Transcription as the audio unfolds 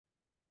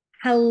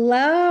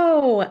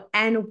Hello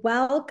and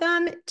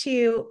welcome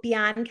to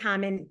Beyond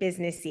Common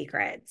Business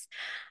Secrets.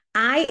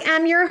 I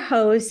am your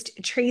host,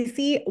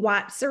 Tracy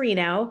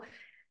Watt-Serino.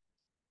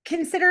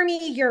 Consider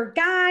me your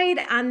guide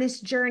on this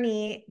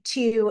journey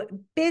to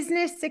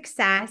business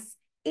success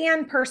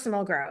and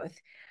personal growth.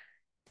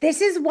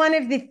 This is one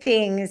of the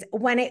things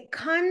when it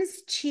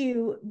comes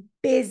to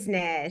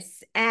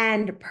business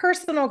and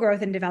personal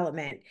growth and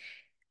development.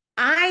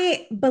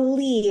 I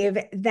believe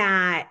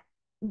that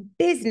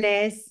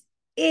business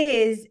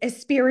is a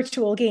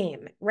spiritual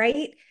game,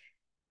 right?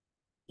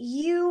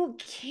 You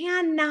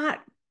cannot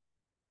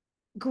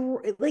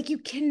you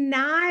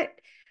cannot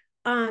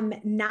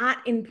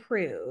not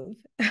improve,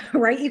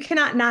 right? You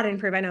cannot not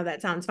improve. I know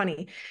that sounds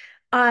funny.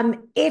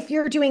 If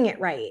you're doing it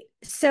right.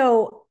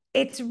 So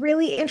it's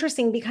really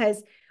interesting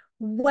because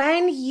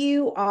when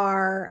you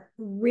are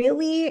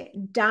really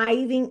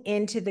diving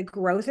into the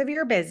growth of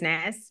your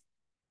business,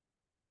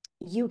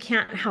 you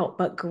can't help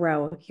but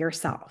grow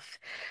yourself.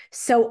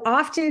 So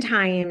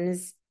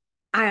oftentimes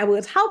I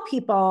will tell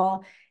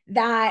people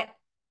that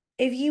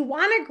if you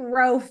want to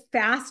grow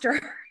faster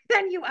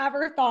than you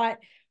ever thought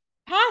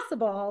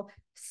possible,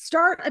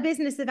 start a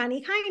business of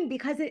any kind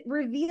because it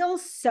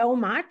reveals so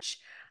much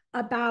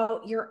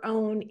about your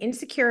own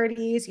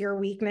insecurities, your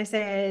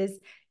weaknesses,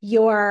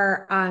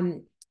 your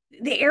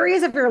the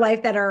areas of your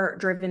life that are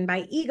driven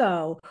by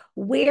ego,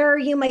 where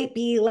you might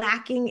be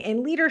lacking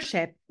in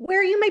leadership,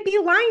 where you might be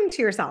lying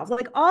to yourself.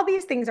 Like all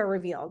these things are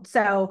revealed.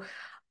 So,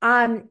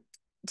 um,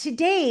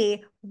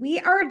 today we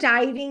are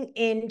diving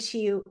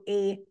into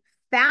a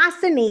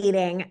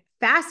fascinating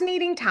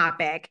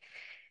topic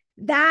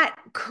that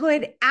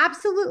could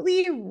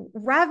absolutely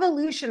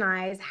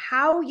revolutionize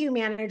how you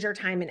manage your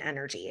time and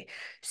energy.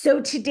 So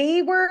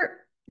today we're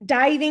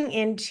diving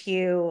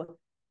into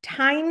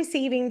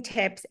time-saving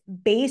tips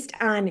based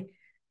on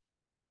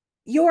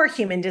your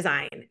human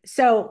design.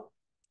 So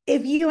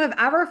if you have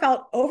ever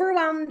felt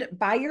overwhelmed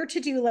by your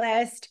to-do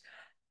list,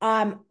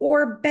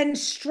 or been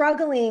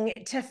struggling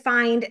to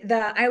find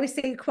I always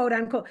say, quote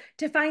unquote,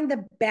 to find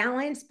the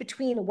balance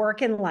between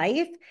work and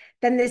life,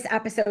 then this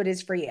episode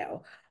is for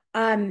you.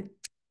 Um,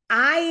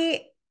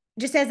 I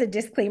just as a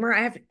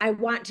disclaimer, I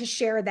want to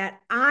share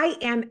that I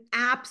am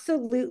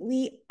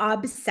absolutely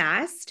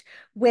obsessed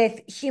with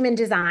human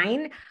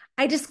design.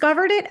 I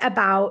discovered it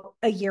about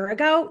a year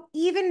ago,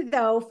 even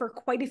though for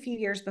quite a few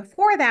years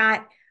before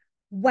that,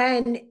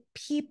 when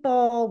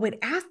people would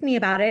ask me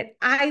about it,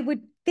 I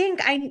would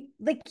think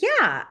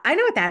yeah, I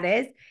know what that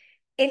is.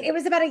 And it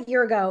was about a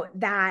year ago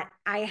that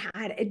I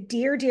had a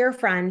dear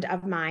friend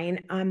of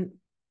mine,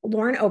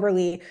 Lauren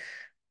Oberly,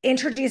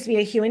 introduced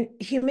me to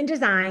human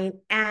design,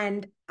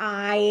 and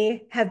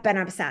I have been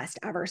obsessed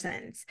ever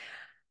since.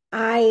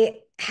 I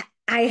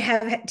I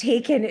have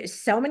taken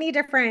so many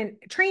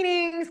different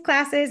trainings,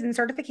 classes, and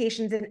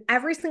certifications, and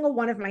every single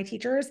one of my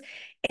teachers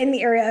in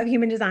the area of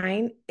human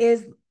design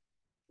is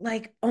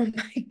like, oh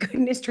my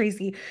goodness,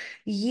 Tracy,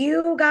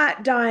 you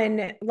got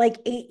done like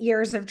 8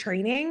 years of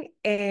training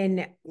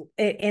in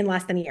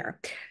less than a year.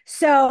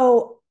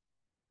 So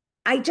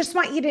I just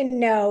want you to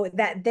know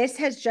that this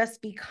has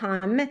just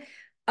become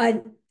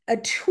a, a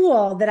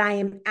tool that I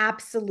am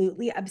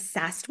absolutely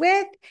obsessed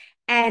with.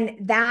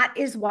 And that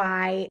is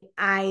why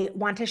I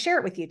want to share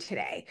it with you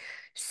today.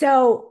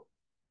 So,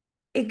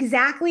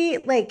 exactly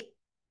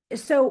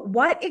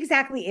what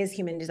exactly is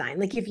human design?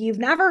 Like, if you've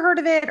never heard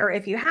of it, or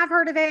if you have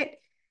heard of it,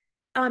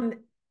 um,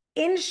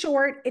 in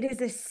short, it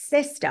is a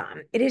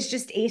system. It is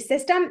just a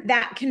system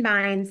that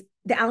combines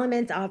the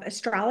elements of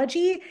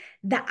astrology,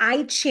 the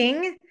I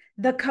Ching,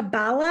 the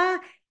Kabbalah,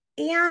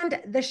 and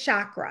the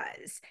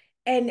chakras.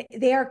 And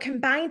they are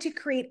combined to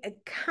create a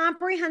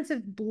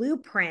comprehensive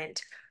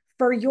blueprint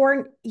for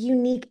your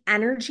unique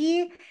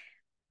energy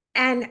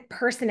and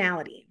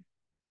personality.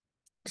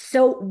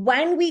 So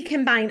when we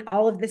combine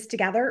all of this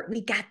together,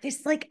 we get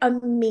this like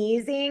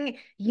amazing,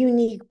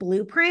 unique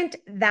blueprint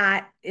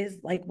that is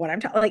like what I'm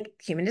talking, like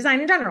human design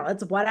in general.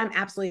 It's what I'm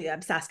absolutely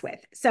obsessed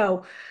with.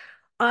 So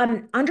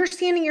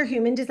understanding your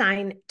human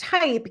design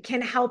type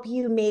can help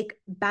you make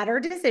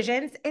better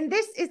decisions. And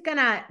this is going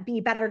to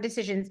be better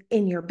decisions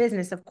in your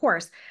business, of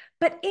course,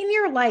 but in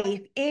your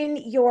life, in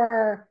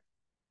your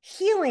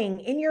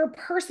healing, in your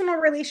personal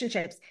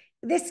relationships,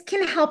 this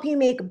can help you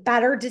make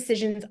better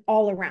decisions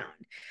all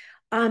around.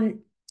 Um,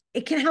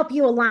 it can help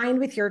you align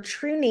with your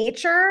true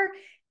nature.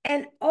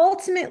 And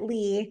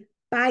ultimately,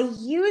 by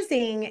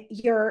using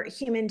your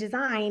human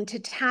design to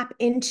tap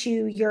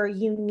into your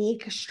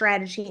unique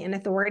strategy and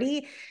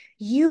authority,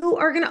 you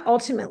are going to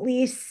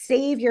ultimately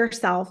save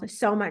yourself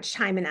so much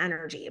time and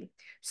energy.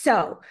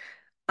 So,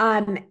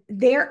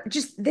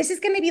 this is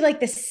going to be like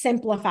the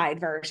simplified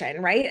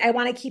version, right? I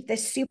want to keep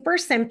this super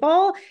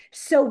simple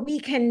so we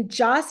can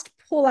just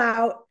pull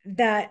out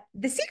the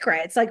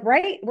secrets. Like,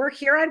 right, we're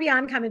here on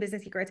Beyond Common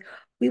Business Secrets.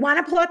 We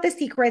want to pull out the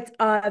secrets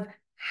of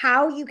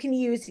how you can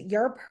use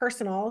your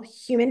personal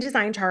human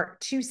design chart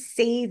to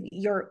save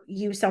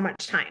you so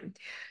much time.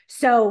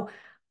 So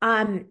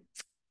um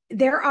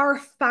there are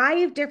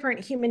 5 different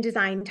human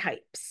design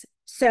types.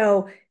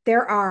 So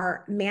there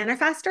are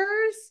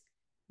manifestors,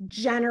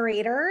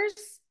 generators,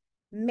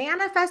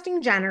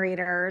 manifesting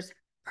generators,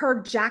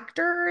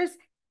 projectors,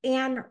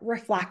 and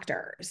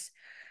reflectors.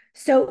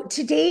 So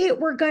today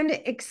we're going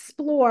to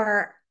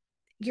explore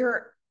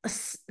your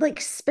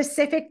like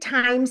specific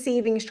time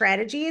saving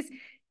strategies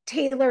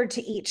tailored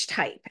to each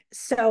type.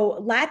 So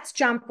let's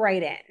jump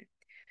right in.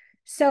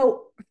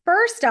 So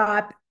first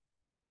up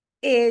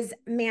is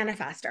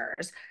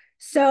manifestors.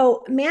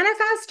 So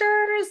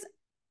manifestors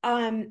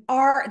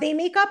are they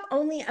make up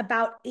only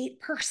about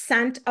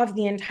 8% of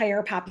the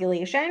entire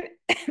population.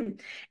 And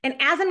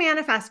as a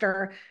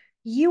manifestor,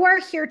 you are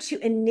here to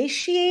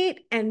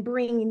initiate and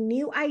bring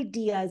new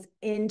ideas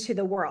into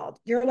the world.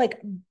 You're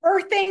like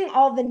birthing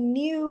all the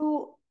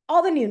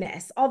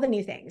newness, all the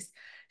new things.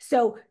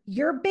 So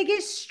your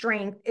biggest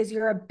strength is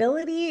your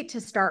ability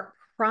to start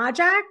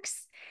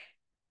projects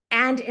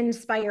and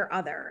inspire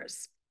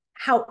others.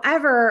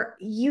 However,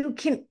 you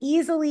can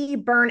easily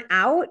burn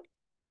out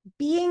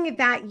being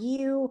that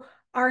you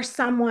are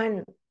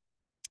someone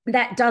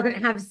that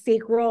doesn't have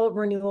sacral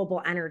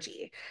renewable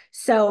energy.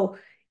 So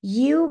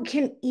you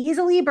can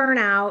easily burn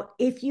out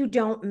if you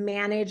don't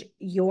manage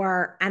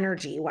your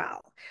energy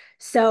well.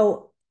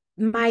 So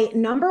my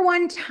number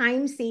one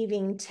time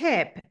saving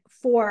tip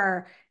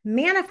for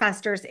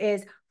manifestors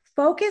is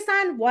focus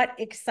on what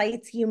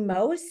excites you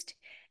most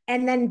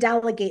and then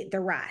delegate the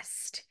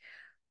rest.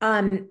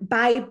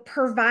 By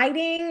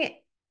providing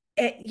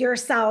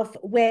yourself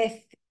with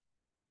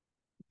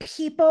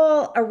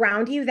people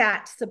around you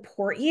that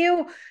support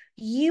you,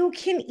 you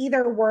can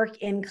either work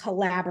in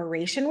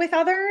collaboration with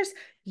others,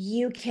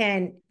 you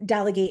can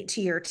delegate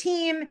to your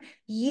team,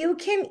 you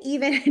can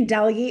even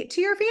delegate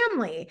to your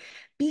family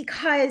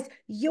because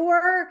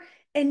you're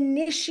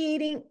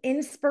initiating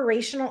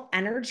inspirational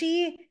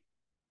energy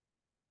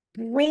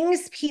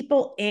brings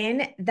people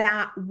in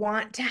that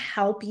want to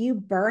help you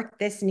birth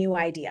this new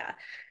idea.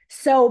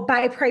 So,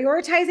 by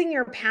prioritizing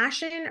your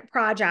passion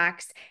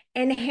projects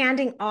and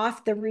handing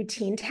off the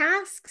routine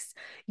tasks,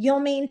 you'll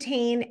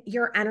maintain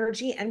your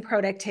energy and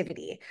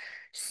productivity.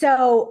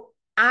 So,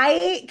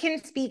 I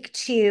can speak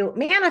to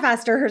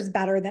manifestors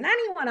better than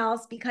anyone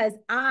else because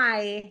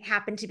I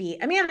happen to be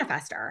a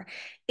manifestor.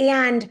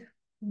 And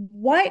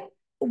what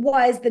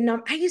was the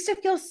number? I used to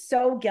feel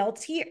so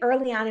guilty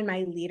early on in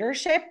my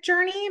leadership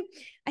journey.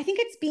 I think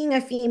it's being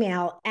a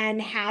female and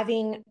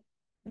having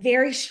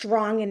very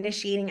strong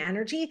initiating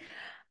energy.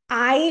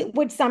 I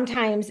would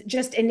sometimes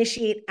just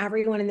initiate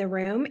everyone in the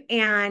room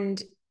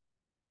and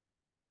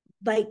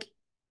like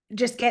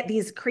just get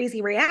these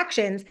crazy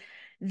reactions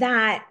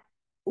that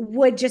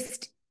would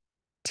just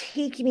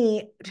take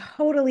me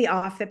totally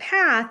off the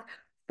path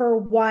for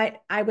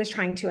what I was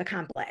trying to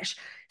accomplish.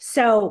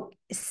 So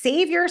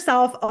save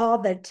yourself all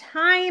the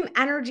time,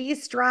 energy,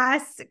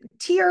 stress,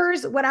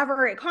 tears,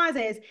 whatever it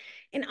causes,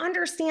 and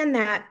understand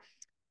that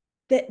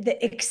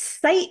the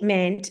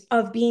excitement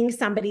of being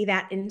somebody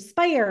that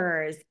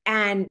inspires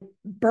and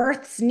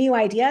births new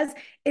ideas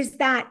is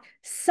that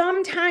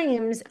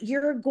sometimes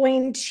you're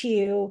going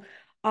to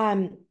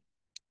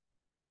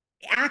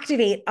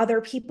activate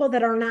other people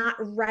that are not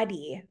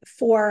ready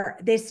for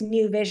this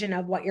new vision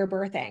of what you're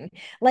birthing.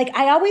 Like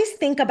I always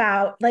think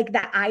about like the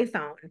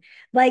iPhone.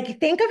 Like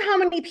think of how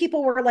many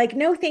people were like,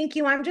 "No, thank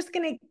you. I'm just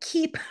going to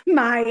keep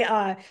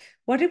my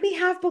what did we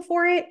have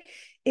before it?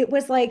 It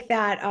was like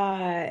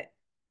that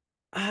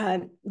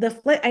the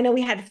flip, I know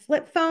we had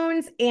flip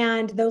phones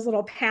and those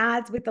little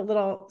pads with the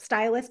little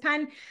stylus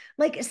pen.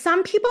 Like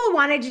some people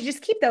wanted to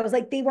just keep those,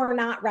 like they were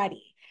not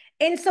ready.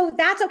 And so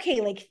that's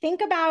okay. Like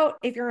think about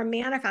if you're a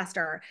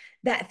manifestor,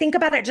 that think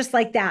about it just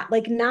like that.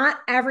 Like not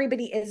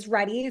everybody is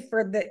ready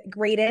for the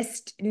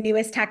greatest,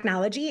 newest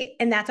technology,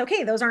 and that's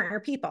okay. Those aren't your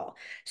people.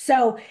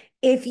 So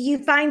if you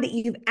find that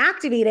you've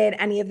activated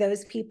any of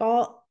those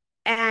people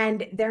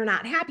and they're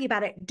not happy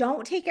about it,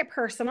 don't take it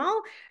personal.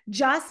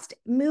 Just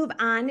move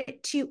on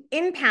to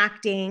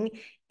impacting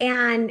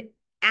and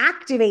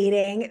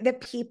activating the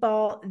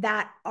people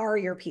that are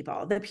your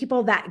people, the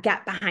people that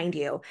get behind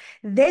you.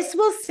 This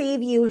will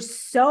save you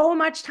so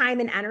much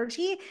time and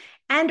energy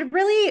and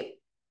really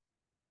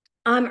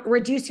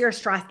reduce your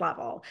stress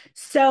level.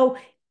 So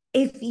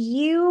if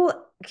you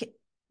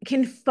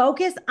can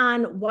focus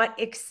on what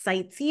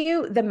excites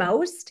you the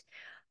most,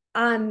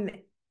 um,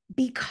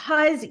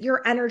 because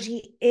your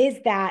energy is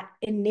that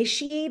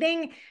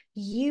initiating,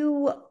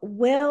 you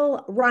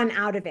will run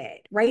out of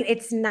it, right?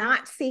 It's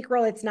not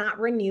sacral, it's not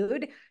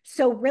renewed.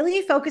 So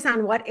really focus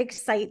on what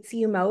excites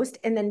you most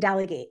and then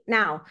delegate.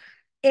 Now,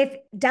 if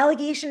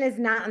delegation is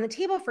not on the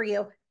table for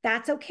you,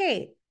 that's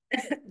okay.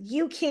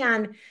 You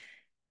can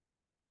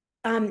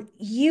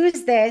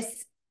use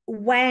this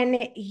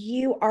when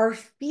you are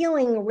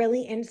feeling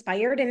really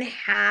inspired and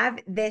have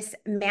this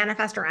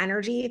manifestor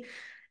energy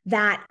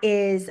that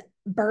is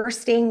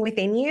bursting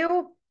within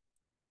you.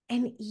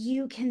 And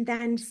you can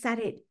then set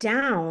it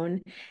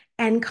down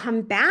and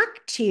come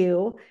back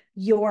to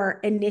your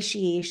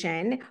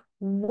initiation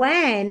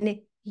when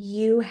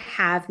you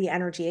have the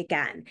energy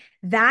again.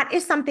 That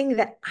is something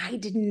that I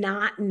did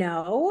not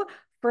know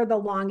for the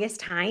longest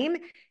time.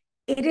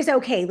 it is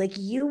okay. Like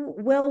you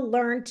will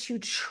learn to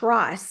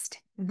trust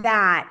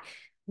that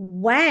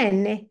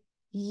when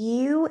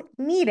you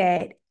need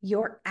it,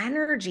 your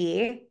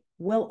energy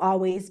will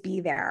always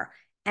be there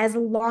as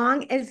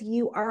long as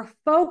you are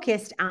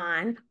focused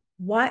on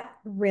what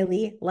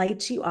really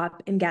lights you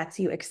up and gets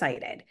you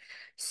excited.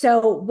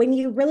 So when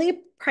you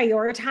really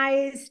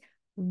prioritize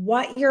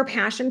what your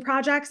passion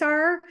projects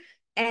are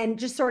and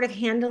just sort of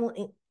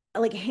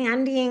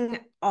handing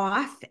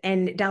off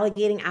and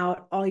delegating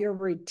out all your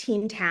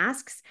routine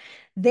tasks,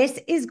 this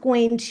is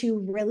going to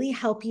really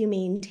help you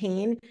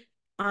maintain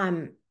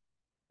um,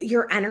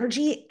 your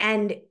energy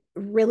and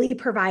really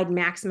provide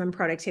maximum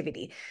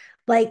productivity.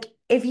 Like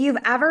if you've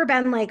ever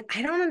been like,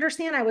 I don't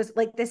understand, I was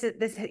like, this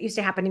used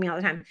to happen to me all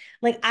the time.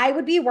 Like I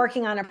would be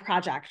working on a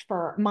project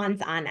for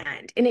months on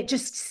end and it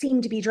just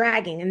seemed to be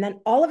dragging. And then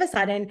all of a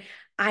sudden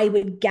I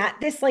would get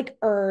this like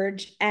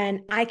urge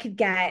and I could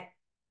get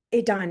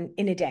it done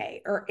in a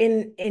day or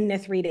in a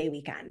 3-day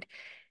weekend.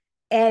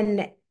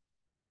 And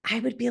I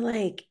would be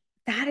like,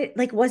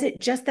 like, was it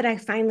just that I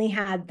finally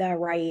had the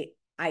right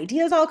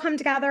ideas all come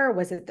together?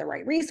 Was it the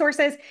right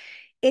resources?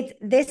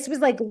 This was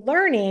like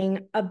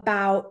learning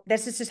about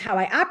this is just how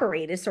I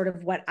operate, is sort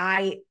of what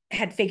I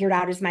had figured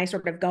out as my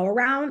sort of go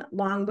around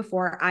long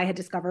before I had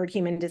discovered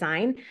human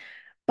design.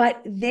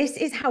 But this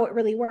is how it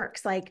really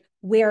works, like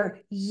where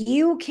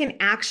you can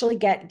actually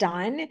get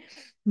done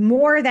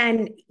more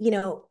than,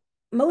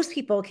 most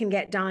people can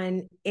get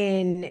done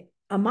in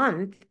a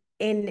month,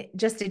 in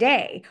just a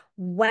day,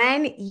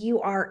 when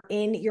you are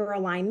in your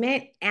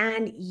alignment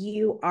and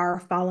you are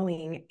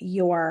following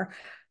your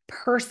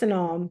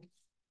personal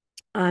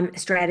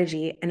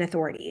strategy and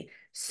authority.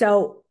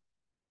 So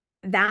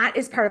that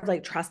is part of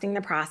like trusting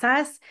the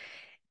process.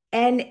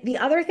 And the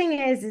other thing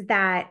is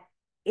that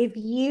if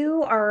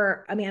you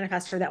are a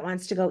manifester that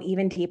wants to go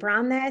even deeper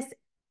on this,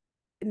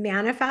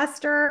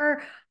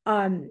 manifester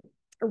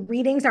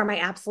readings are my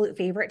absolute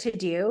favorite to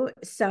do.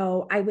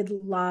 So I would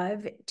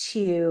love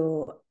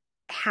to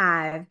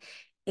have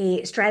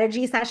a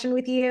strategy session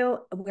with you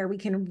where we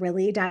can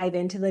really dive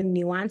into the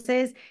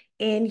nuances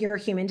in your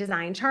human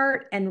design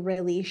chart and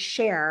really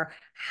share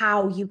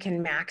how you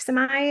can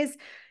maximize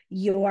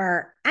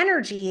your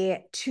energy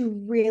to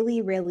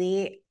really,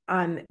 really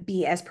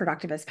be as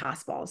productive as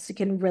possible. So you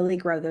can really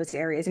grow those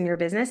areas in your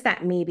business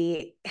that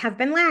maybe have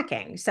been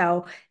lacking.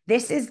 So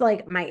this is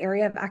like my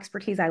area of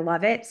expertise. I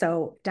love it.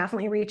 So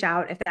definitely reach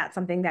out if that's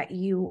something that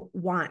you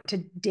want to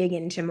dig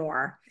into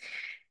more.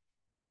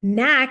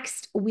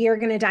 Next, we are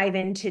going to dive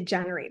into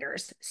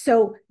generators.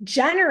 So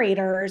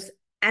generators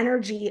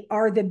energy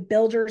are the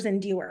builders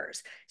and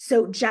doers.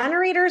 So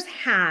generators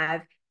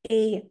have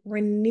a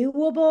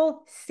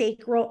renewable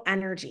sacral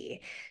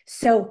energy.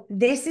 So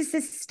this is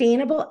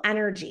sustainable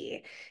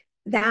energy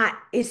that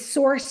is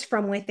sourced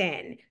from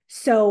within.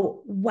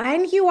 So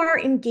when you are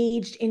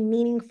engaged in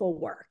meaningful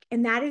work,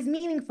 and that is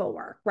meaningful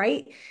work,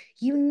 right?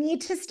 You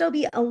need to still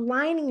be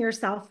aligning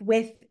yourself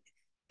with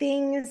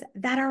things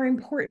that are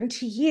important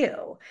to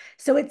you.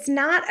 So it's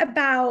not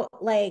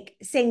about like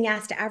saying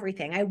yes to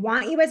everything. I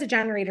want you as a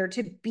generator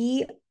to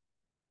be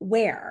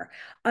aware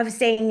of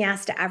saying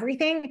yes to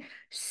everything.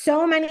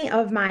 So many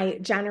of my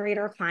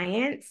generator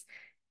clients,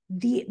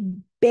 the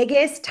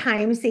biggest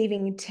time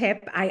saving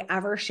tip I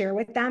ever share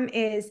with them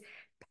is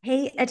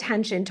pay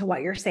attention to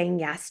what you're saying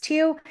yes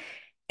to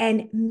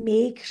and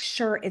make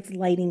sure it's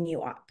lighting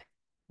you up,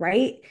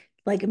 right?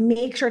 Like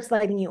make sure it's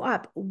lighting you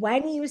up.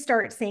 When you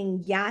start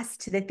saying yes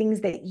to the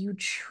things that you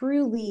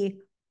truly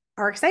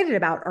are excited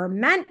about or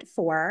meant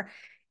for,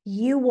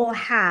 you will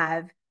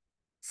have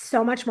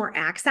so much more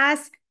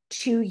access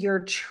to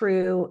your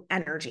true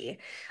energy.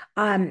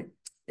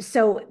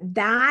 So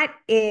that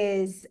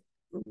is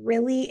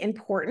really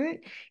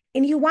important.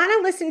 And you want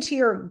to listen to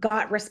your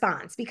gut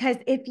response, because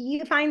if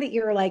you find that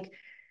you're like,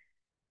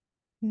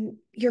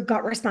 your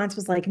gut response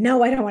was like,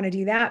 no, I don't want to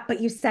do that,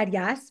 but you said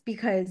yes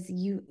because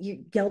you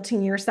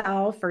guilting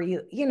yourself, or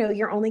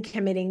you're only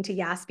committing to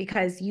yes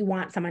because you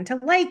want someone to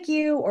like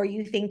you, or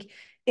you think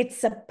it's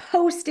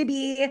supposed to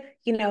be,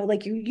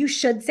 like you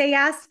should say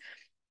yes.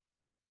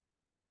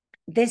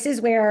 This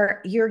is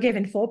where you're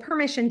given full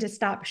permission to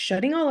stop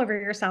shooting all over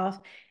yourself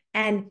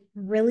and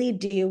really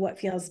do what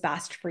feels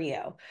best for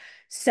you.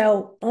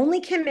 So only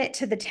commit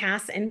to the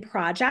tasks and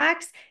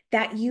projects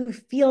that you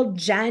feel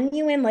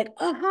genuine, like,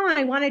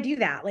 I want to do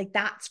that. Like,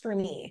 that's for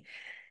me.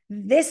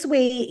 This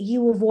way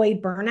you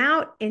avoid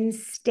burnout and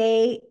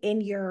stay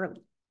in your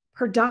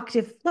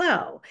productive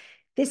flow.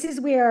 This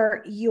is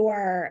where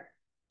your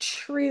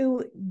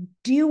true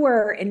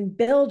doer and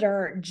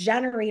builder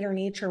generator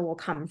nature will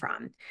come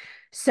from.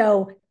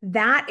 So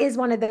that is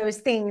one of those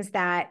things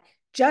that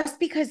just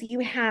because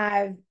you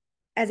have,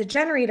 as a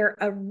generator,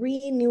 a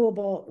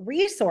renewable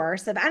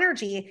resource of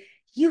energy,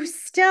 you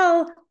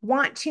still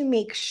want to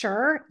make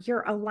sure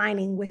you're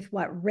aligning with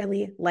what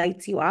really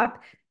lights you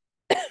up,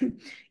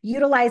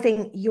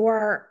 utilizing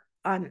your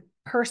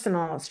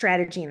personal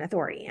strategy and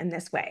authority in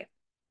this way.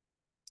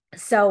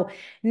 So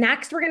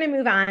next, we're going to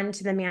move on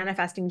to the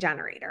manifesting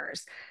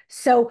generators.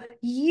 So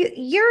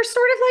you're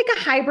sort of like a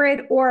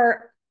hybrid,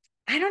 or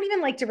I don't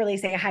even like to really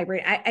say a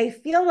hybrid. I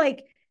feel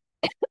like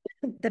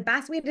the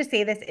best way to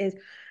say this is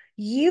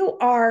you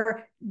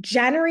are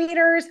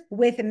generators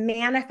with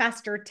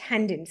manifestor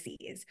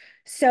tendencies.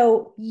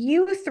 So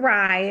you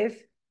thrive.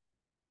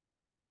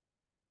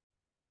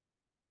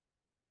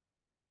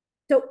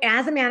 So,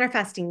 as a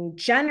manifesting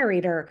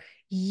generator,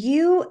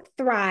 you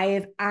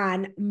thrive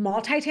on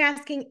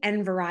multitasking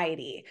and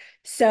variety.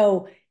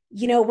 So,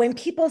 when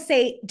people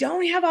say,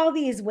 don't have all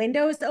these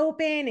windows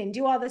open and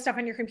do all this stuff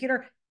on your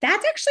computer,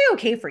 that's actually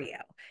okay for you.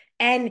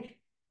 And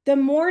the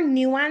more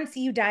nuance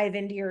you dive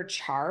into your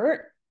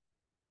chart,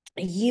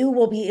 you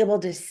will be able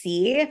to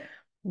see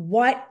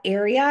what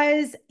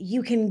areas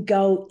you can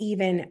go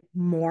even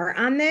more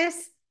on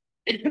this.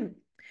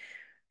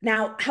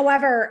 Now,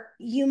 however,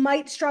 you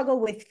might struggle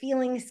with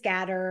feeling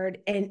scattered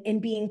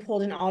and being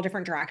pulled in all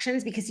different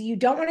directions because you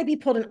don't want to be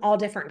pulled in all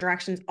different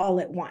directions all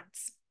at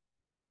once.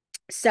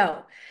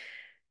 So,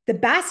 the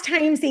best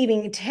time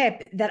saving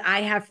tip that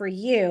I have for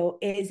you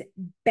is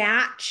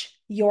batch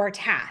your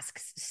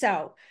tasks.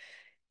 So,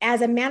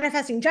 as a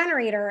manifesting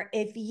generator,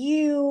 if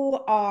you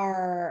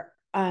are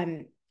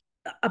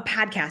a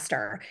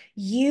podcaster,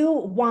 you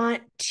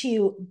want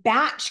to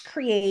batch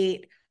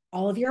create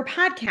all of your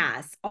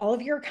podcasts, all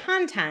of your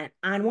content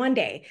on one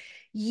day.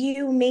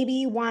 You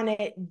maybe want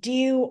to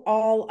do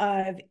all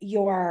of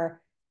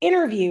your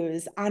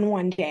interviews on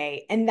one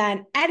day and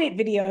then edit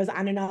videos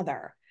on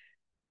another.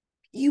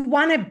 You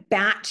want to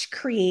batch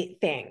create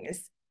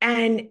things,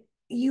 and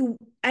you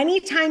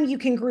anytime you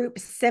can group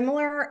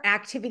similar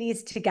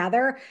activities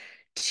together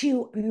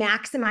to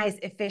maximize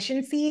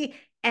efficiency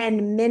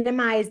and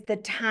minimize the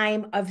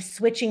time of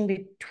switching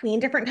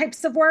between different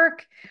types of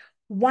work.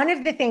 One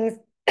of the things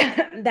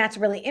that's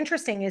really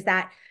interesting is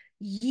that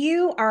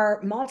you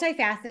are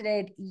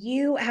multifaceted,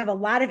 you have a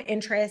lot of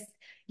interests,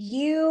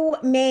 you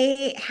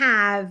may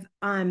have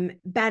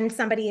been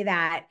somebody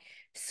that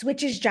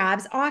switches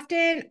jobs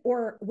often,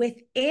 or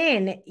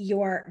within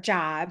your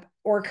job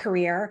or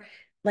career,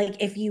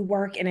 like if you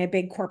work in a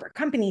big corporate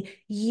company,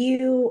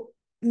 you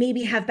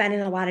maybe have been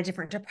in a lot of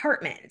different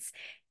departments.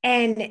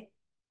 And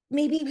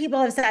maybe people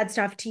have said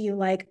stuff to you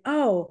like,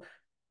 oh,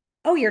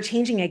 you're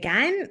changing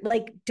again?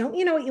 Like, don't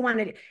you know what you want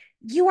to do?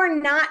 You are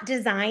not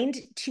designed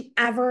to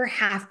ever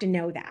have to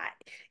know that.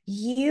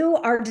 You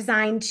are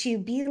designed to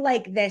be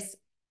like this.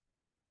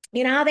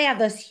 You know how they have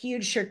those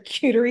huge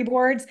charcuterie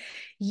boards?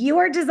 You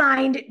are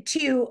designed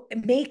to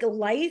make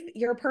life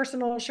your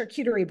personal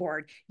charcuterie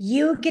board.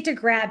 You get to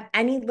grab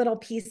any little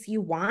piece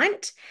you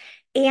want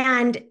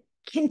and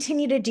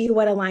continue to do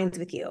what aligns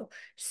with you.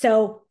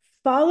 So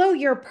follow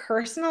your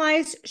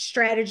personalized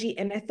strategy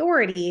and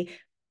authority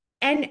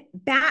and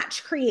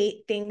batch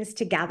create things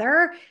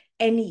together,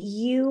 and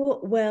you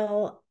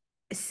will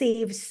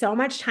save so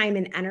much time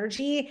and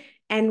energy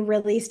and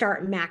really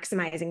start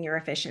maximizing your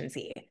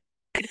efficiency.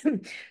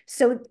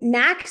 So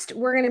next,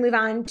 we're going to move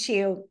on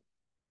to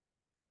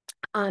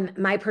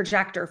my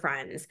projector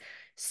friends.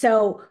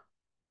 So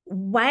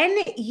when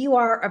you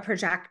are a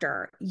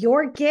projector,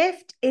 your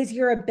gift is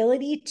your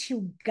ability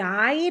to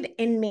guide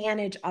and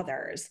manage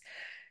others.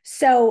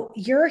 So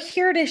you're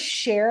here to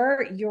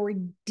share your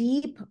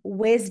deep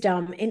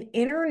wisdom and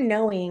inner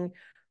knowing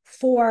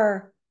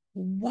for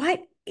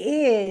what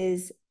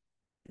is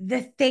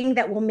the thing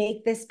that will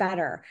make this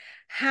better.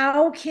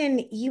 How can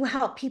you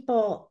help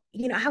people?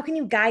 How can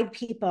you guide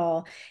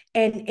people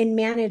and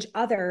manage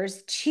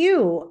others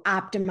to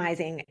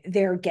optimizing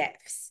their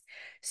gifts?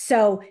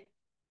 So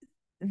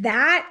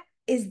that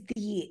is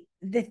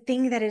the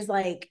thing that is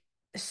like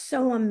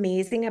so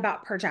amazing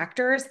about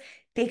projectors.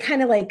 They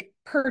kind of like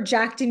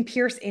project and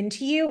pierce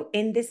into you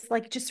in this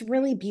like just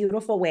really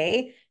beautiful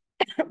way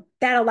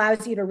that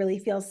allows you to really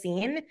feel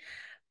seen.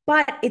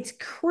 But it's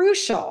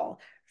crucial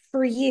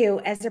for you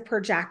as a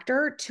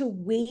projector to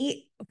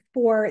wait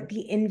for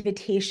the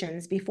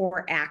invitations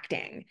before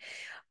acting.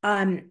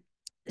 Um,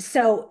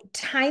 so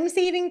time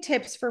saving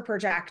tips for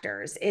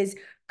projectors is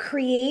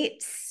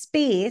create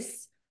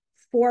space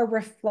for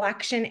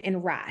reflection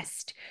and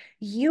rest.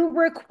 You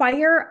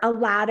require a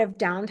lot of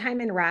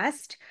downtime and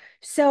rest.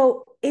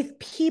 So if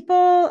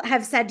people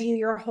have said to you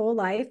your whole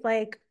life,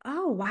 like,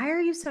 oh, why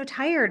are you so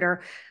tired?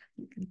 Or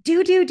do,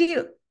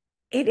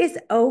 it is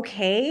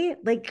okay,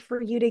 like,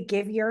 for you to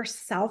give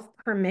yourself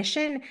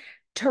permission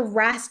to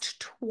rest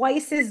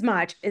twice as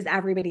much as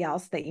everybody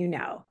else that you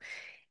know.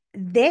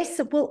 This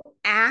will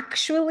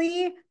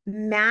actually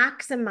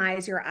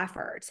maximize your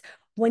efforts.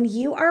 When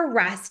you are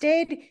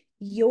rested,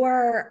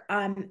 your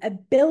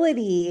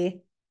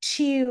ability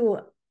to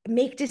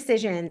make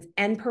decisions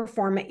and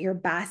perform at your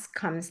best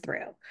comes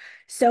through.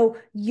 So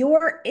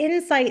your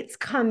insights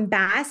come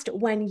best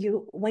when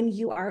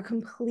you are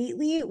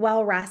completely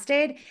well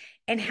rested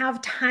and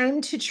have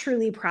time to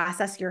truly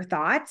process your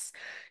thoughts.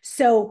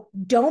 So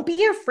don't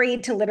be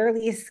afraid to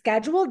literally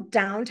schedule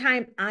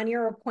downtime on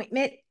your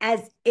appointment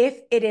as if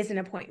it is an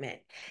appointment.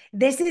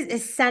 This is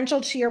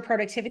essential to your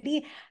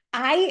productivity.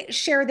 I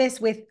share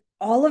this with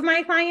all of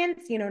my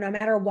clients, no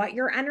matter what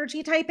your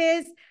energy type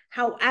is.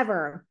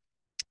 However,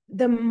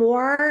 the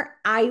more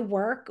I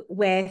work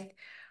with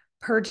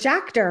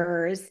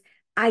Projectors,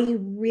 I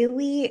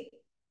really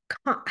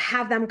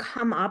have them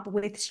come up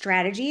with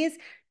strategies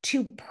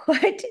to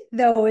put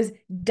those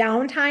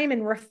downtime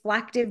and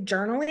reflective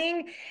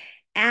journaling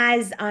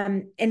as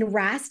and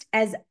rest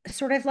as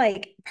sort of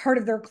like part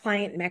of their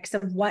client mix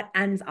of what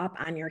ends up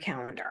on your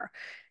calendar.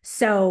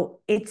 So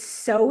it's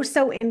so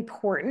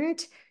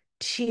important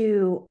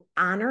to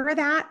honor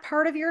that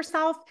part of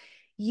yourself.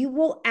 You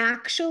will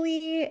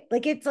actually,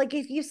 like, it's like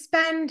if you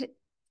spend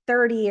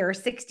 30 or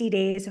 60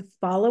 days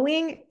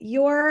following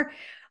your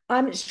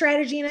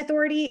strategy and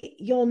authority,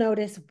 you'll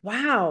notice,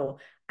 wow,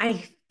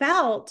 I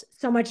felt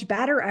so much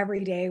better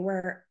every day,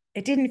 where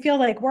it didn't feel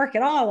like work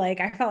at all. Like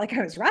I felt like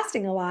I was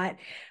resting a lot.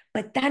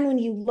 But then when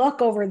you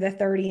look over the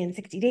 30 and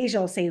 60 days,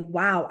 you'll say,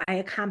 wow, I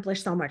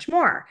accomplished so much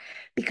more,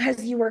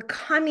 because you were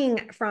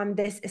coming from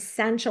this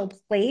essential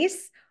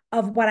place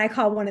of what I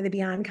call one of the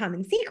beyond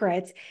common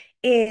secrets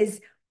is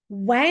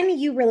when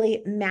you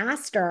really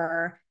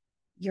master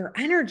your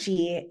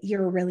energy,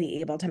 you're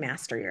really able to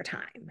master your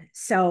time.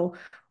 So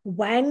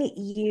when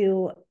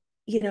you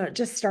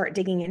just start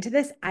digging into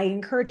this, I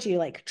encourage you,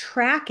 like,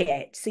 track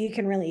it so you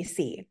can really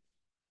see.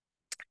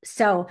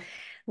 So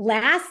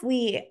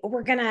lastly,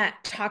 we're going to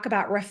talk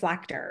about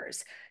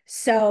reflectors.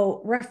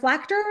 So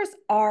reflectors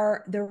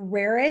are the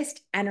rarest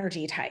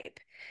energy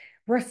type.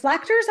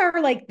 Reflectors are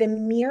like the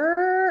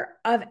mirror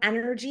of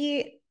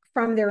energy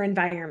from their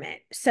environment.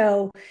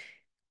 So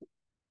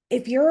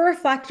if you're a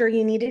reflector,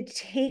 you need to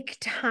take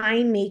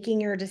time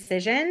making your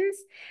decisions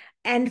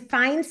and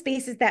find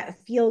spaces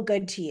that feel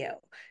good to you.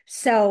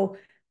 So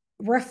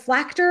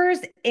reflectors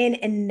in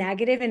a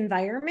negative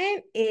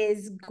environment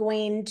is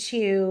going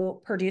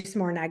to produce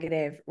more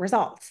negative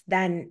results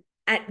than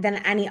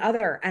any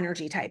other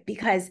energy type,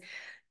 because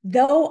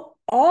though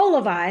all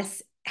of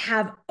us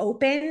have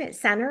open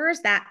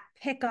centers that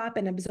pick up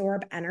and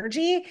absorb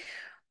energy,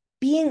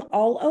 being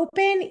all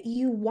open,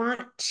 you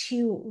want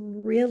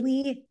to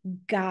really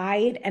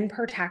guide and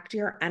protect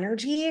your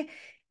energy.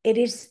 It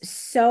is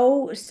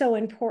so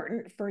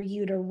important for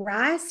you to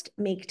rest,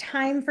 make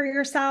time for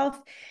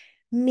yourself,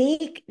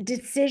 make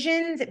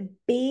decisions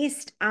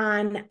based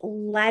on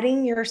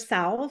letting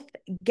yourself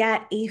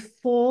get a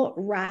full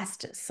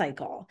rest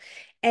cycle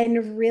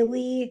and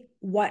really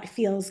what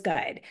feels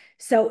good.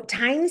 So,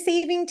 time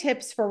saving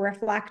tips for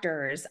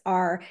reflectors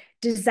are: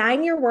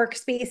 design your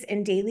workspace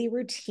and daily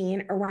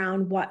routine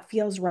around what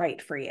feels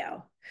right for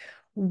you.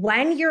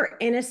 When you're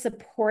in a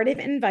supportive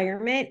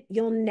environment,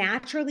 you'll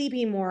naturally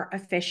be more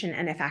efficient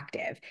and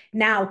effective.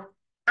 Now,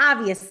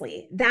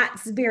 obviously,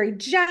 that's very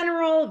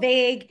general,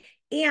 vague,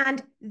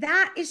 and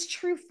that is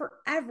true for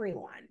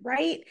everyone,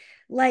 right?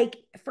 Like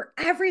for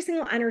every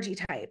single energy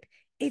type.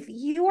 If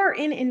you are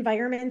in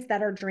environments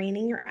that are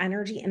draining your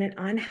energy in an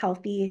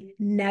unhealthy,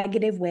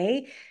 negative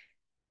way,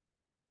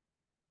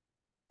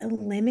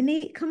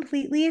 eliminate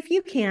completely if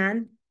you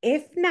can.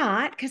 If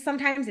not, because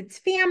sometimes it's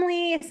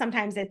family,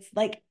 sometimes it's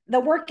like the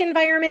work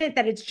environment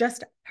that it's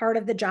just part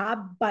of the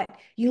job, but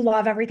you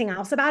love everything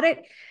else about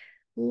it.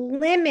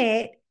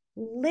 Limit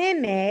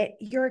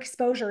your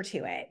exposure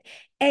to it,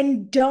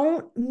 and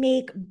don't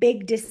make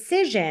big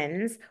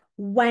decisions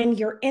when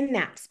you're in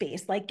that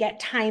space. Like, get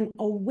time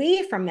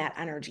away from that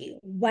energy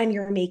when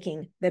you're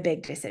making the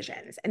big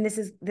decisions. And this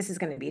is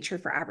going to be true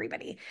for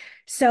everybody.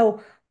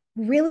 So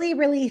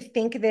really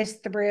think this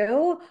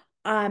through,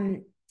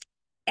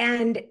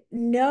 and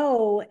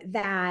know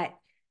that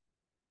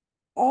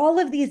all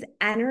of these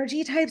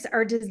energy types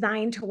are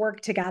designed to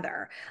work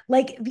together.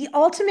 Like, the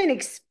ultimate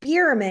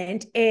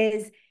experiment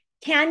is,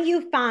 can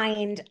you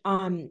find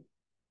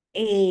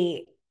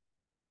a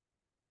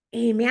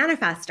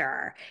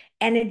manifester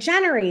and a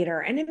generator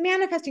and a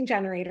manifesting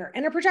generator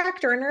and a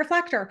projector and a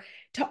reflector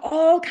to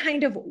all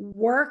kind of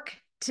work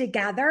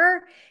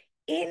together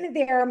in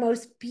their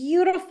most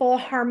beautiful,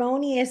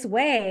 harmonious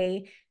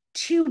way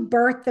to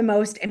birth the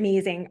most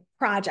amazing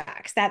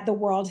projects that the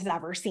world has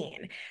ever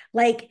seen?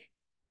 Like,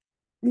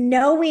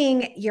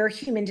 knowing your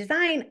human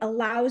design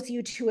allows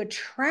you to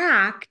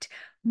attract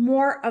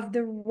more of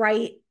the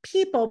right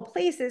people,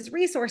 places,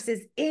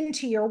 resources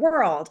into your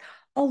world,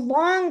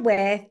 along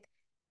with,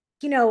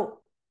 you know,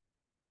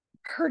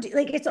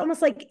 like, it's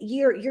almost like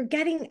you're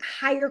getting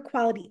higher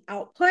quality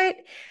output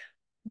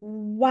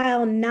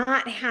while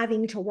not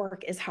having to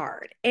work as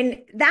hard.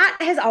 And that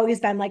has always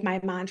been like my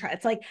mantra.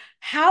 It's like,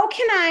 how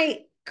can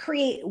I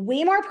create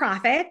way more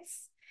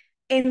profits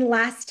in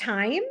less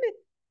time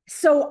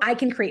so I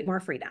can create more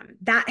freedom?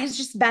 That has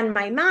just been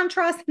my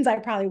mantra since I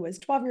probably was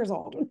 12 years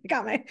old when I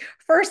got my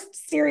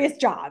first serious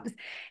jobs.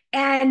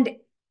 And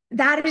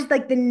that is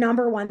like the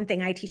number one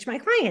thing I teach my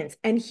clients.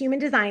 And human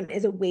design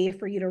is a way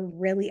for you to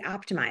really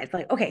optimize.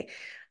 Like, okay,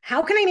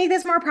 how can I make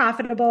this more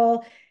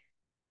profitable,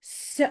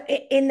 so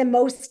in the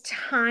most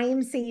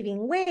time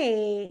saving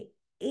way,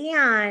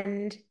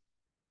 and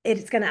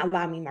it's going to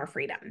allow me more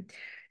freedom?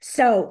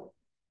 So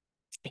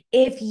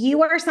if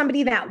you are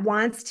somebody that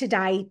wants to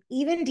dive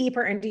even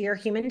deeper into your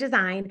human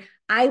design,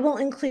 I will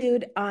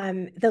include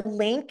the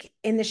link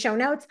in the show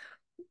notes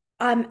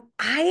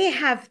I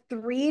have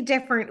three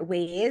different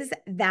ways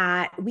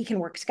that we can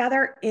work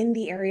together in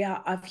the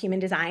area of human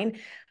design.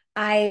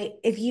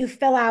 If you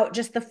fill out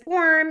just the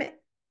form,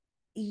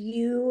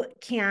 you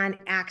can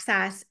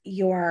access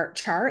your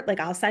chart. Like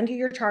I'll send you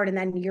your chart, and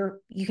then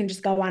you can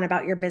just go on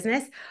about your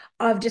business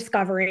of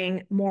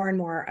discovering more and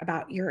more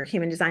about your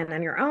human design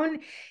on your own.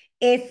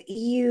 If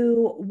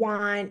you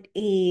want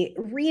a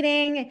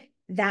reading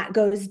that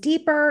goes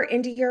deeper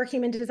into your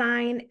human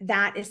design,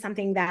 that is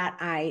something that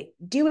I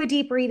do a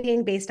deep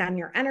reading based on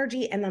your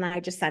energy, and then I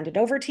just send it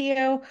over to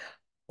you.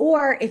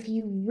 Or if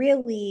you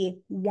really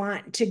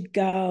want to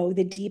go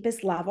the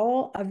deepest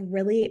level of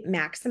really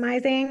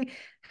maximizing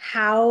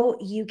how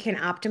you can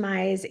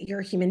optimize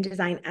your human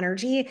design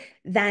energy,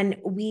 then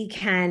we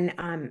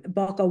can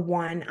book a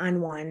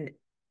one-on-one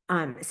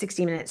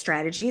 60-minute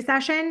strategy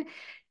session.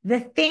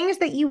 The things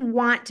that you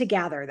want to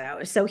gather,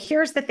 though. So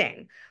here's the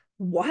thing.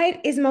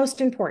 What is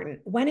most important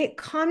when it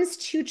comes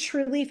to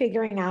truly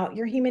figuring out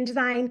your human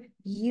design?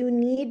 You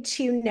need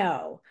to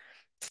know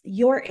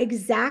your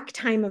exact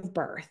time of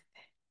birth,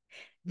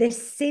 the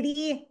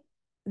city,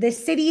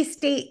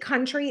 state,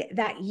 country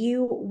that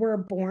you were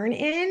born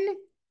in.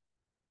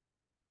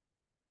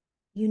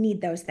 You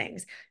need those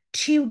things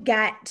to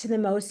get to the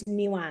most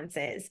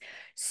nuances.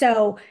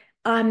 So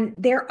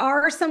there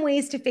are some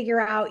ways to figure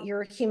out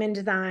your human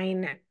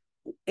design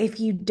if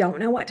you don't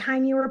know what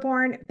time you were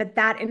born, but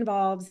that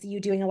involves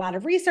you doing a lot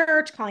of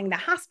research, calling the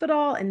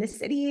hospital in the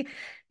city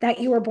that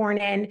you were born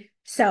in.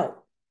 So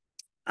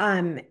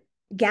um,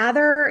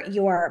 gather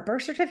your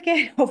birth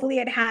certificate. Hopefully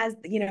it has,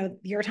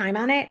 your time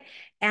on it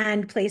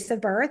and place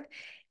of birth,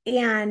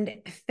 and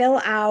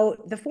fill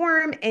out the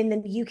form. And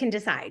then you can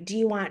decide, do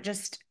you want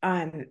just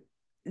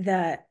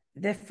the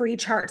free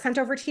chart sent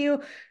over to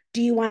you?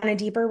 Do you want a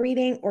deeper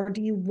reading, or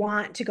do you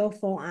want to go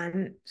full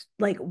on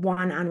like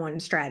one-on-one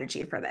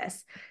strategy for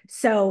this?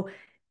 So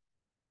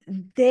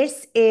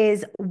this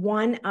is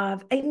one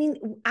of,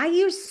 I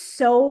use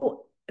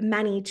so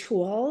many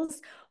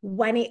tools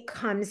when it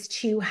comes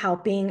to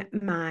helping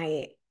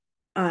my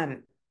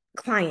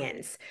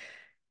clients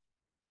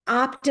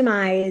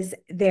optimize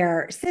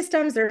their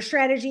systems, their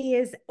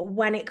strategies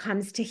when it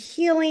comes to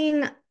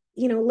healing,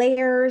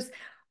 layers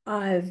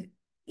of,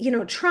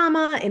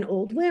 trauma and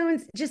old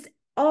wounds, just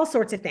all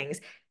sorts of things.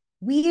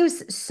 We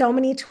use so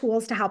many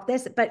tools to help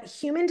this, but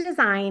human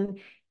design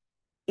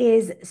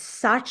is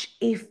such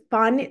a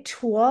fun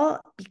tool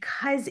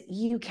because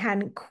you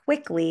can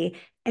quickly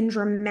and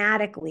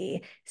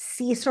dramatically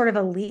see sort of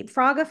a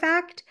leapfrog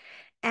effect,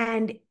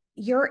 and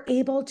you're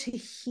able to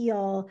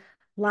heal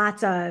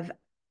lots of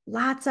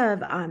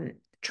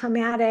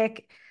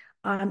traumatic,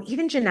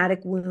 even genetic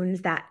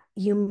wounds that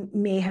you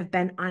may have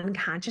been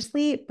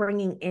unconsciously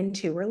bringing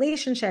into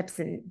relationships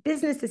and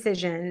business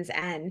decisions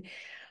and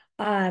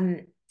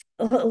um,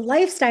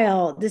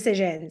 lifestyle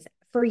decisions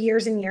for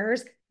years and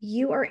years.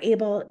 You are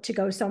able to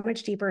go so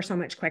much deeper, so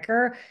much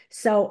quicker.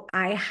 So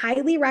I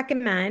highly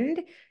recommend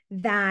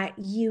that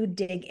you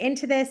dig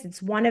into this.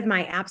 It's one of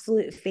my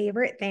absolute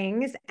favorite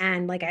things.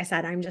 And like I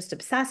said, I'm just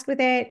obsessed with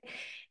it.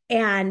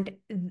 And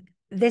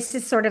this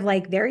is sort of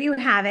like, there you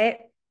have it,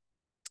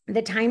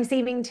 the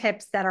time-saving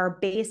tips that are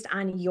based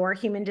on your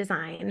human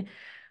design.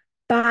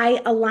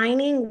 By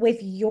aligning with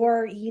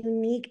your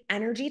unique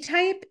energy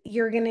type,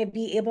 you're going to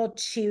be able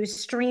to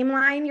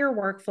streamline your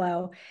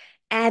workflow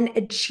and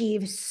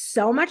achieve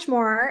so much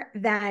more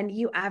than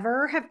you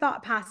ever have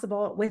thought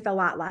possible with a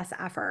lot less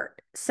effort.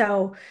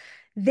 So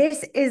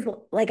this is,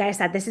 like I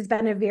said, this has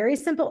been a very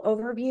simple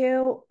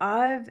overview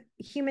of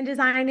human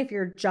design if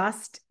you're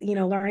just,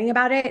 learning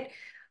about it.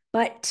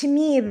 But to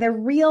me, the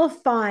real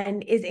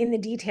fun is in the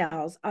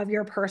details of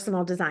your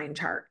personal design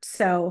chart.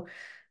 So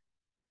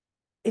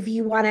if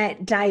you want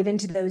to dive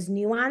into those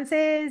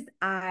nuances,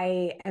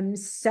 I am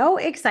so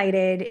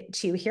excited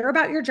to hear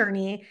about your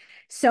journey.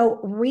 So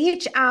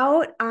reach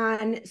out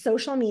on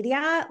social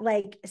media,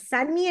 like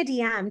send me a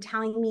DM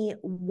telling me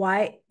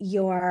what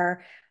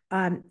your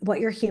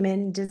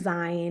human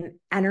design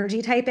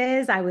energy type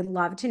is. I would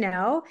love to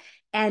know.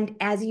 And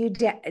as you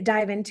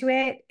dive into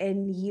it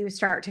and you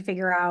start to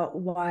figure out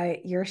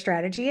what your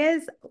strategy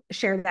is,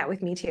 share that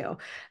with me too,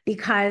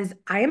 because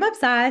I am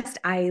obsessed.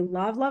 I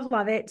love, love,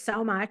 love it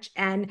so much.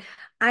 And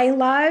I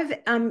love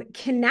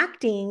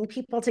connecting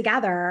people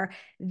together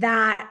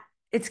that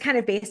it's kind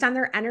of based on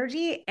their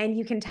energy and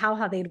you can tell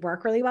how they'd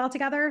work really well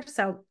together.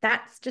 So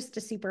that's just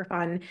a super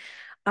fun,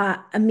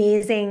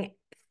 amazing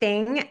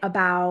thing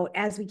about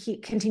as we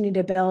continue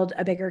to build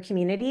a bigger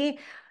community.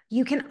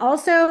 You can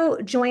also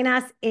join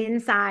us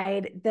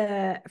inside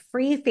the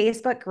free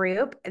Facebook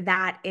group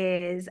that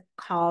is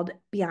called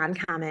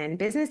Beyond Common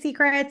Business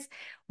Secrets,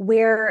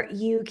 where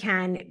you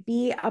can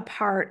be a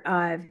part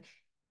of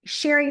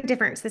sharing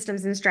different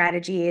systems and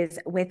strategies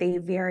with a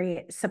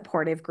very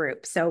supportive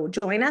group. So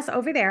join us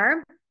over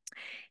there.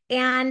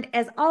 And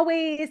as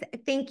always,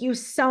 thank you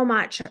so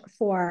much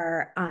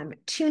for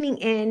tuning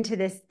in to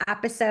this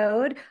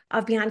episode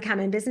of Beyond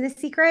Common Business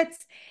Secrets.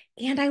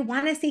 And I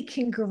want to say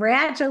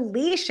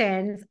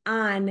congratulations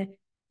on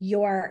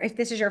if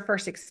this is your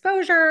first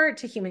exposure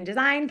to human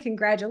design,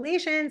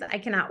 congratulations. I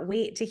cannot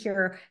wait to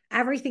hear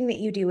everything that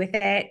you do with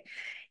it.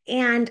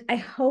 And I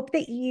hope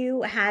that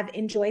you have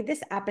enjoyed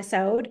this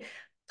episode.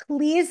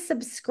 Please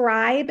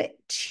subscribe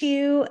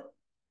to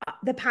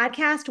the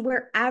podcast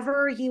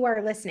wherever you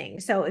are listening.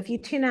 So if you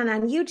tune in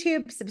on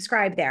YouTube,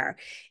 subscribe there.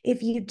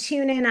 If you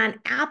tune in on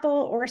Apple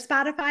or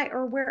Spotify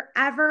or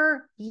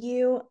wherever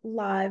you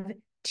love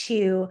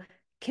to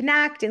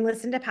connect and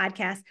listen to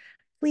podcasts,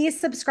 please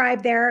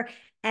subscribe there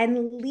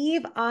and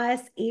leave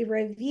us a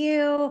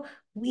review.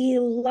 We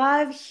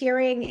love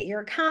hearing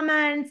your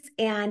comments,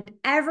 and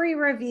every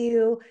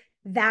review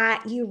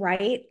that you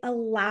write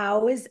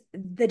allows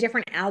the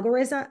different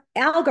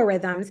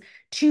algorithms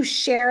to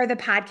share the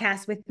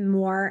podcast with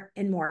more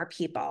and more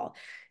people.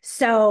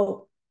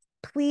 So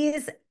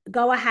please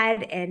go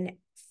ahead and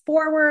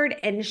forward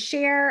and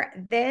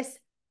share this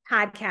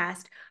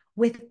podcast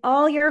with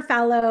all your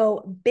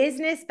fellow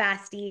business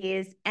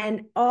besties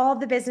and all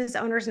the business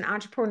owners and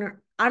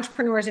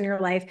entrepreneurs in your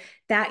life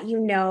that you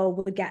know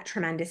would get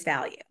tremendous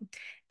value.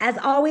 As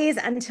always,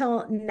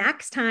 until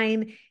next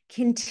time,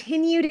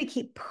 continue to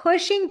keep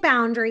pushing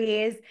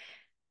boundaries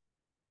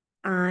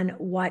on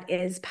what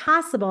is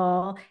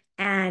possible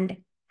and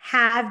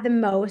have the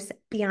most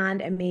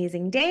beyond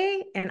amazing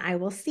day. And I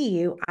will see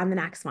you on the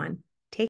next one.